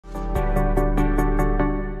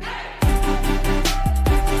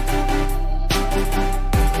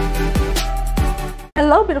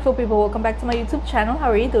Hello beautiful people, welcome back to my YouTube channel.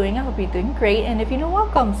 How are you doing? I hope you're doing great, and if you're new,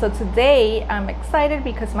 welcome. So today I'm excited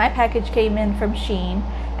because my package came in from Shein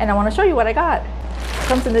and I want to show you what I got. It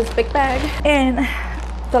comes in this big bag, and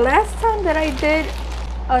the last time that I did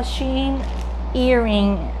a Shein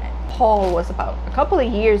earring haul was about a couple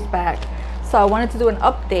of years back, so I wanted to do an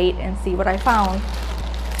update and see what I found,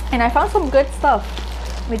 and I found some good stuff.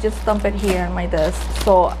 Let me just dump it here on my desk.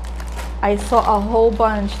 So I saw a whole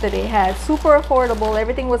bunch that they had super affordable.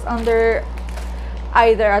 Everything was under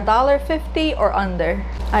either $1.50 or under.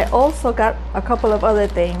 I also got a couple of other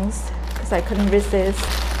things because I couldn't resist.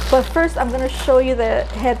 But first I'm going to show you the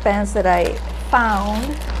headbands that I found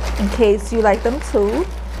in case you like them too.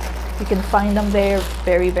 You can find them there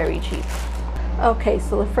very, very cheap. Okay,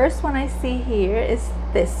 so the first one I see here is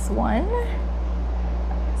this one.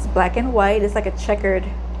 It's black and white. It's like a checkered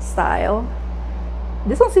style.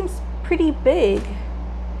 This one seems pretty big,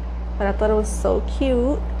 but I thought it was so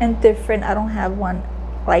cute and different. I don't have one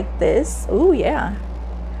like this. Oh yeah.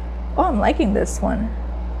 Oh, I'm liking this one.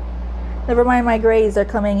 Never mind, my grays are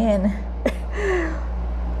coming in.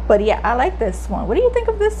 But yeah, I like this one. What do you think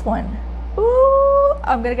of this one? Ooh,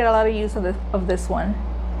 I'm gonna get a lot of use of this one.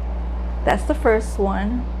 That's the first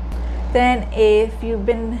one. Then if you've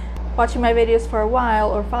been watching my videos for a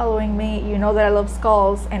while or following me, you know that I love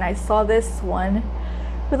skulls, and I saw this one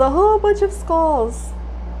with a whole bunch of skulls,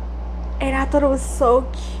 and I thought it was so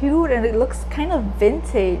cute, and it looks kind of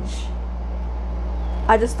vintage.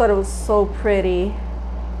 I just thought it was so pretty.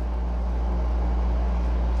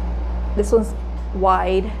 This one's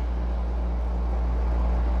wide.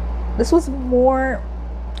 This was more,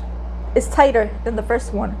 it's tighter than the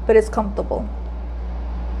first one, but it's comfortable.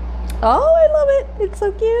 Oh, I love it. It's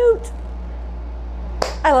so cute.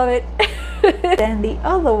 I love it. Then the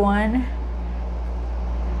other one,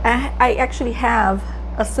 I actually have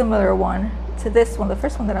a similar one to this one, the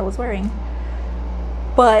first one that I was wearing,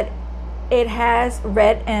 but it has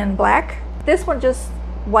red and black. This one just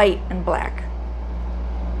white and black.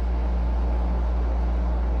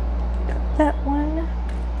 Got that one.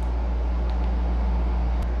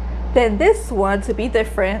 Then this one, to be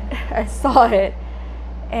different, I saw it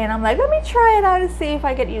and I'm like, let me try it out and see if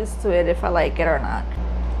I get used to it, if I like it or not.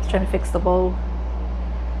 Just trying to fix the bow.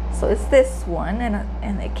 So it's this one, and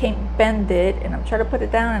it can't bend it, and I'm trying to put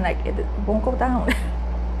it down, and it won't go down.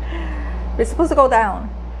 It's supposed to go down,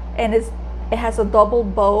 and it has a double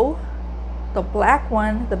bow, the black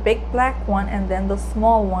one, the big black one, and then the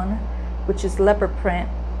small one, which is leopard print.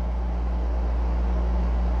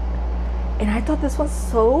 And I thought this was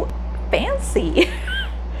so fancy.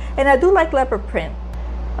 And I do like leopard print.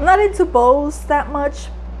 I'm not into bows that much,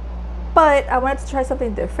 but I wanted to try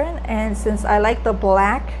something different, and since I like the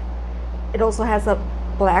black, it also has a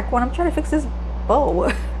black one. I'm trying to fix this bow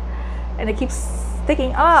and it keeps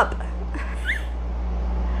sticking up.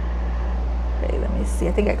 Okay, let me see.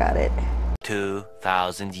 I think I got it.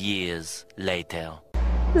 2,000 years later.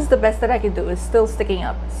 This is the best that I can do. It's still sticking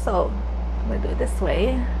up. So I'm gonna do it this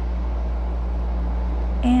way.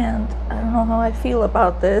 And I don't know how I feel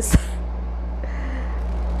about this.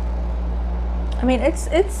 I mean, it's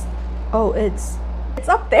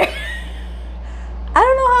up there. I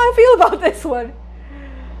don't know how I feel about this one.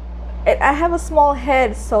 I have a small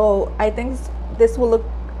head, so I think this will look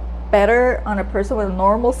better on a person with a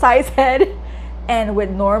normal size head and with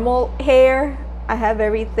normal hair. I have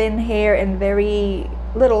very thin hair and very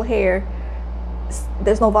little hair.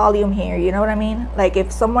 There's no volume here, you know what I mean? Like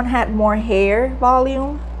if someone had more hair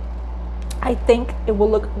volume, I think it will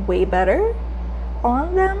look way better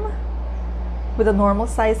on them with a normal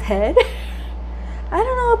size head. I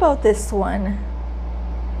don't know about this one.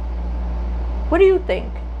 What do you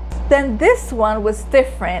think? Then this one was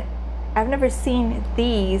different. I've never seen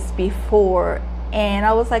these before, and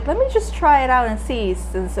I was like, let me just try it out and see,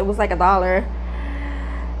 since it was like $1.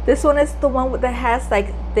 This one is the one that has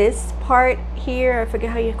like this part here, I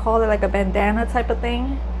forget how you call it, like a bandana type of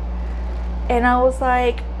thing. And I was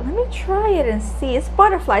like, let me try it and see. It's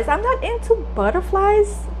butterflies. I'm not into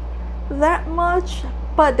butterflies that much,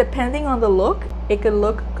 but depending on the look, it could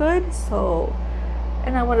look good. So,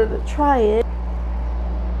 and I wanted to try it.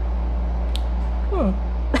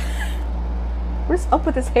 What's up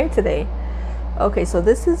with this hair today? Okay, so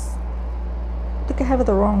this is, I think I have it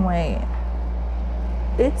the wrong way.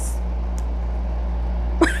 It's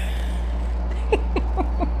it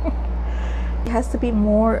has to be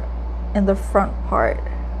more in the front part,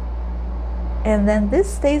 and then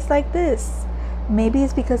this stays like this. Maybe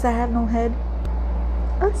it's because I have no head.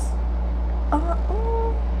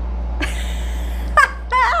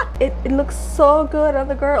 It looks so good on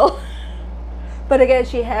the girl. But again,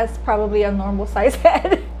 she has probably a normal size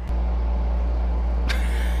head.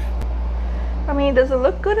 I mean, does it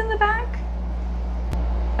look good in the back?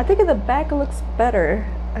 I think in the back it looks better.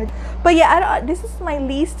 But yeah, this is my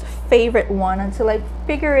least favorite one until I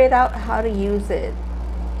figure it out how to use it.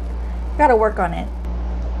 Gotta work on it.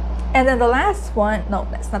 And then the last one, no,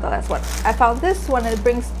 that's not the last one. I found this one and it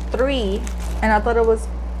brings 3, and I thought it was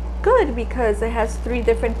good because it has 3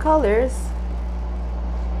 different colors.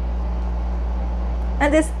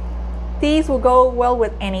 And these will go well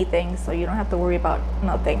with anything, so you don't have to worry about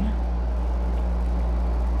nothing.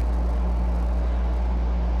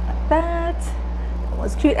 Like that. It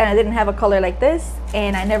was cute, and I didn't have a color like this,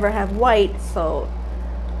 and I never have white, so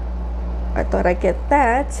I thought I'd get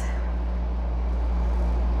that.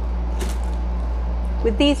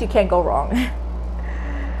 With these, you can't go wrong.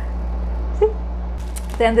 See?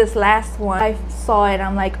 Then this last one, I saw it,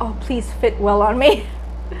 I'm like, oh, please fit well on me.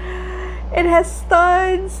 It has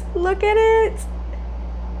studs. Look at it.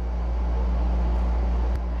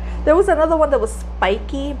 There was another one that was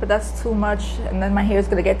spiky, but that's too much, and then my hair is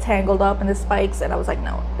gonna get tangled up in the spikes, and I was like,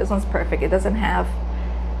 no, this one's perfect. It doesn't have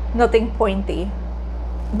nothing pointy,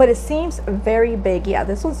 but it seems very big. Yeah,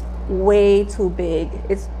 this one's way too big.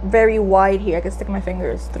 It's very wide here. I can stick my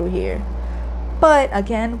fingers through here, but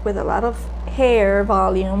again, with a lot of hair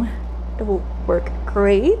volume, it will work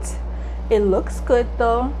great. It looks good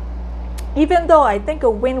though, even though I think a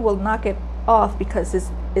wind will knock it off because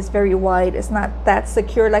it's very wide. It's not that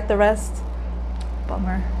secure like the rest.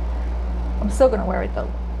 Bummer. I'm still gonna wear it though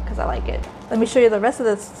because I like it. Let me show you the rest of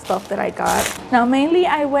the stuff that I got. Now mainly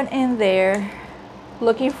I went in there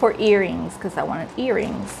looking for earrings because I wanted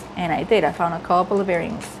earrings, and I did. I found a couple of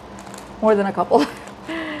earrings, more than a couple.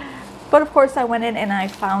 But of course I went in and I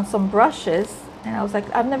found some brushes, and I was like,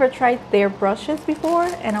 I've never tried their brushes before,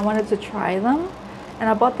 and I wanted to try them. And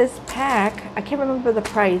I bought this pack. I can't remember the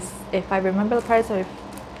price. If I remember the price, or if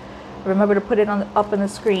I remember to put it on up on the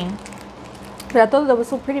screen. But I thought that was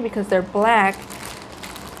so pretty because they're black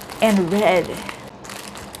and red,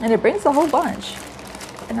 and it brings a whole bunch.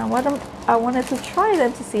 And I wanted to try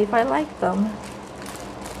them to see if I like them.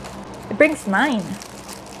 It brings 9.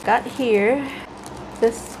 Got here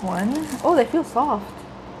this one. Oh, they feel soft.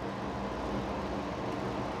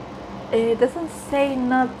 It doesn't say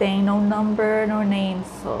nothing, no number, no name,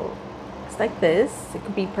 so it's like this. It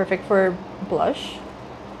could be perfect for blush,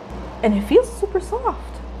 and it feels super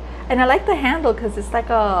soft. And I like the handle because it's like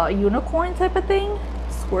a unicorn type of thing,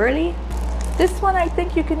 swirly. This one I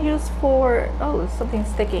think you can use for, oh, there's something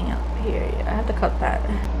sticking up here. I have to cut that.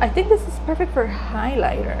 I think this is perfect for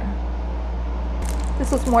highlighter.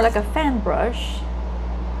 This was more like a fan brush.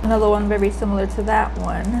 Another one very similar to that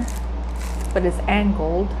one, but it's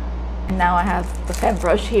angled. And now I have the fan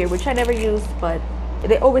brush here, which I never used, but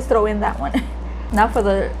they always throw in that one. Now for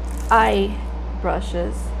the eye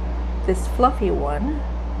brushes, this fluffy one.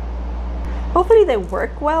 Hopefully they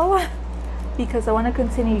work well because I want to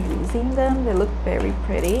continue using them. They look very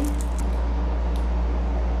pretty.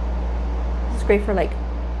 It's great for like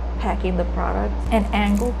packing the product. An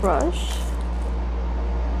angle brush.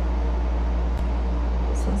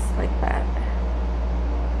 This one's like that.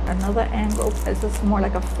 Another angle. This is more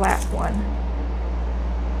like a flat one.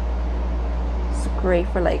 It's great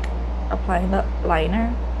for like applying the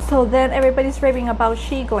liner. So then everybody's raving about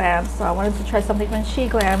She Glam, so I wanted to try something from She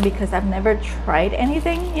Glam because I've never tried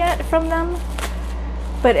anything yet from them.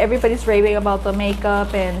 But everybody's raving about the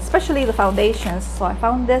makeup and especially the foundations, so I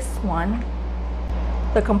found this one.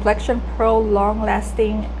 The Complexion Pro Long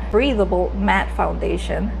Lasting Breathable Matte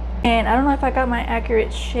Foundation. And I don't know if I got my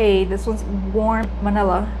accurate shade. This one's Warm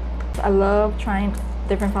Vanilla. I love trying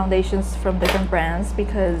different foundations from different brands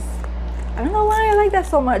because I don't know why I like that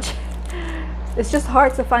so much. It's just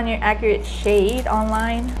hard to find your accurate shade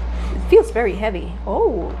online. It feels very heavy.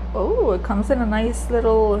 Oh, it comes in a nice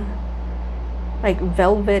little like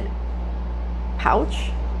velvet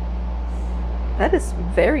pouch. That is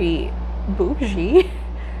very bougie.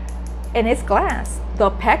 And it's glass. The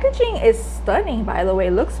packaging is stunning, by the way.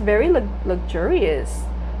 It looks very luxurious.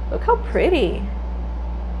 Look how pretty.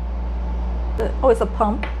 Oh, it's a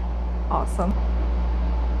pump. Awesome.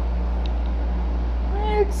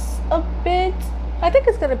 It's a bit, I think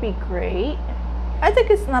it's gonna be great. I think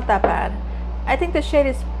it's not that bad. I think the shade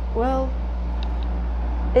is, well,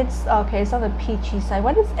 it's okay. It's on the peachy side.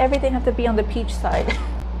 Why does everything have to be on the peach side?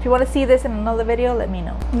 If you want to see this in another video, let me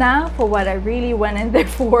know. Now for what I really went in there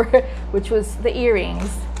for, which was the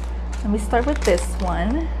earrings. Let me start with this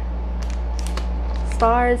one.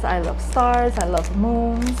 Stars. I love stars. I love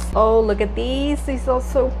moons. Oh, look at these. These are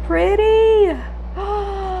so pretty.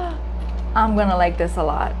 I'm gonna like this a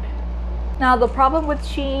lot. Now the problem with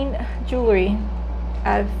Shein jewelry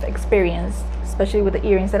I've experienced, especially with the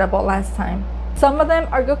earrings that I bought last time, some of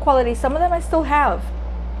them are good quality, some of them I still have.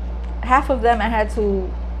 Half of them I had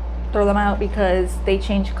to throw them out because they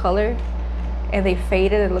changed color and they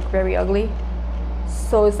faded and look very ugly.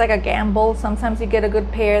 So it's like a gamble. Sometimes you get a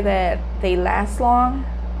good pair that they last long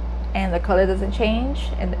and the color doesn't change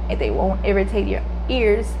and they won't irritate your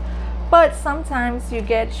ears, but sometimes you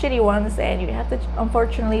get shitty ones and you have to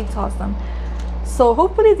unfortunately toss them. So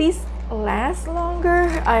hopefully these last longer,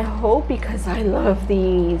 I hope, because I love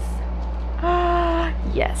these.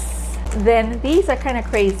 Yes. Then these are kind of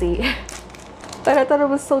crazy but I thought it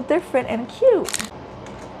was so different and cute.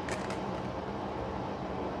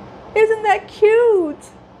 Isn't that cute?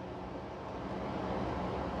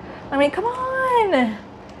 I mean, come on,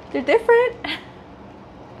 they're different.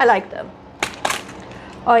 I like them.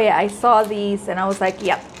 Oh yeah, I saw these and I was like,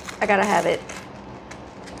 yep, I gotta have it.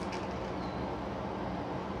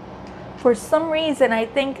 For some reason, I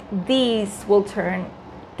think these will turn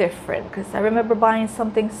different because I remember buying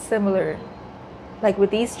something similar, like with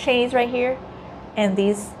these chains right here, and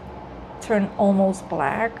these turn almost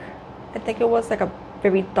black. I think it was like a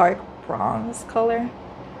very dark bronze color.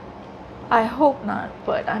 I hope not,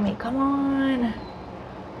 but I mean, come on,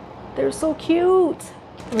 they're so cute.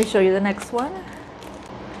 Let me show you the next one.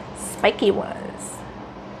 Spiky ones.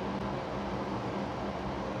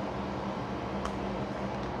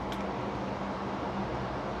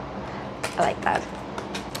 I like that.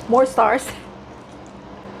 More stars.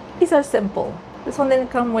 These are simple. This one didn't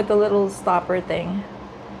come with a little stopper thing.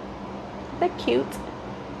 They're cute.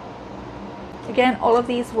 Again, all of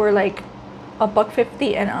these were like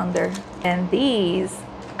 $1.50 and under. And these,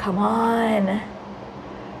 come on,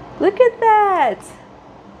 look at that.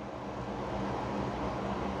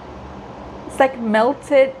 It's like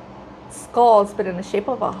melted skulls, but in the shape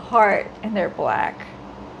of a heart, and they're black.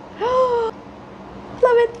 Love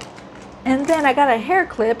it. And then I got a hair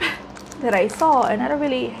clip that I saw, and I don't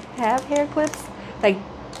really have hair clips like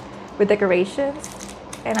with decorations,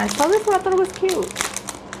 and I saw this one. I thought it was cute.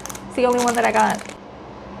 It's the only one that I got.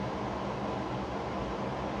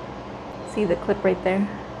 See the clip right there?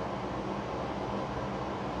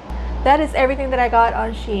 That is everything that I got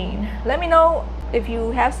on Shein. Let me know if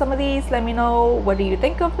you have some of these. Let me know what do you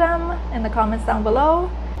think of them in the comments down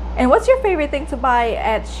below. And what's your favorite thing to buy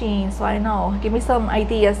at Shein, so I know. Give me some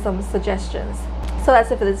ideas, some suggestions. So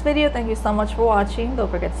that's it for this video. Thank you so much for watching.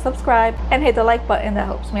 Don't forget to subscribe and hit the like button. That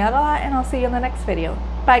helps me out a lot, and I'll see you in the next video.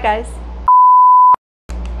 Bye guys.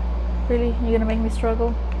 Really? You're gonna make me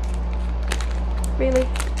struggle? Really?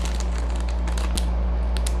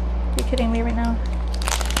 You kidding me right now?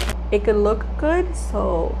 It could look good,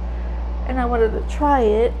 so, and I wanted to try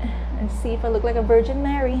it and see if I look like a Virgin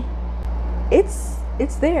Mary. It's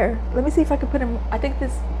there. Let me see if I can put him. I think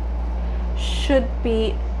this should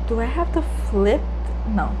be. Do I have to flip?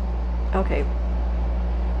 No. Okay.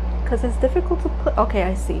 Because it's difficult to put. Okay,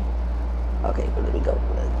 I see. Okay, but let me go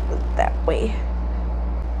that way.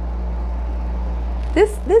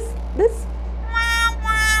 This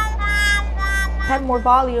had more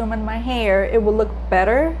volume in my hair, it would look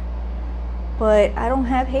better, but I don't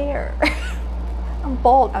have hair. I'm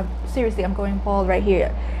bald. Seriously, I'm going bald right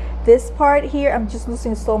here. This part here, I'm just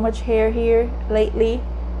losing so much hair here lately.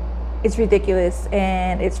 It's ridiculous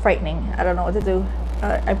and it's frightening. I don't know what to do.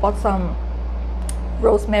 I bought some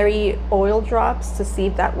rosemary oil drops to see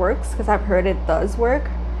if that works, because I've heard it does work.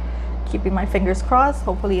 Keeping my fingers crossed.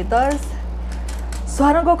 Hopefully it does, so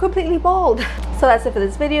I don't go completely bald. So that's it for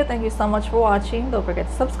this video. Thank you so much for watching. Don't forget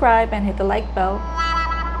to subscribe and hit the like bell.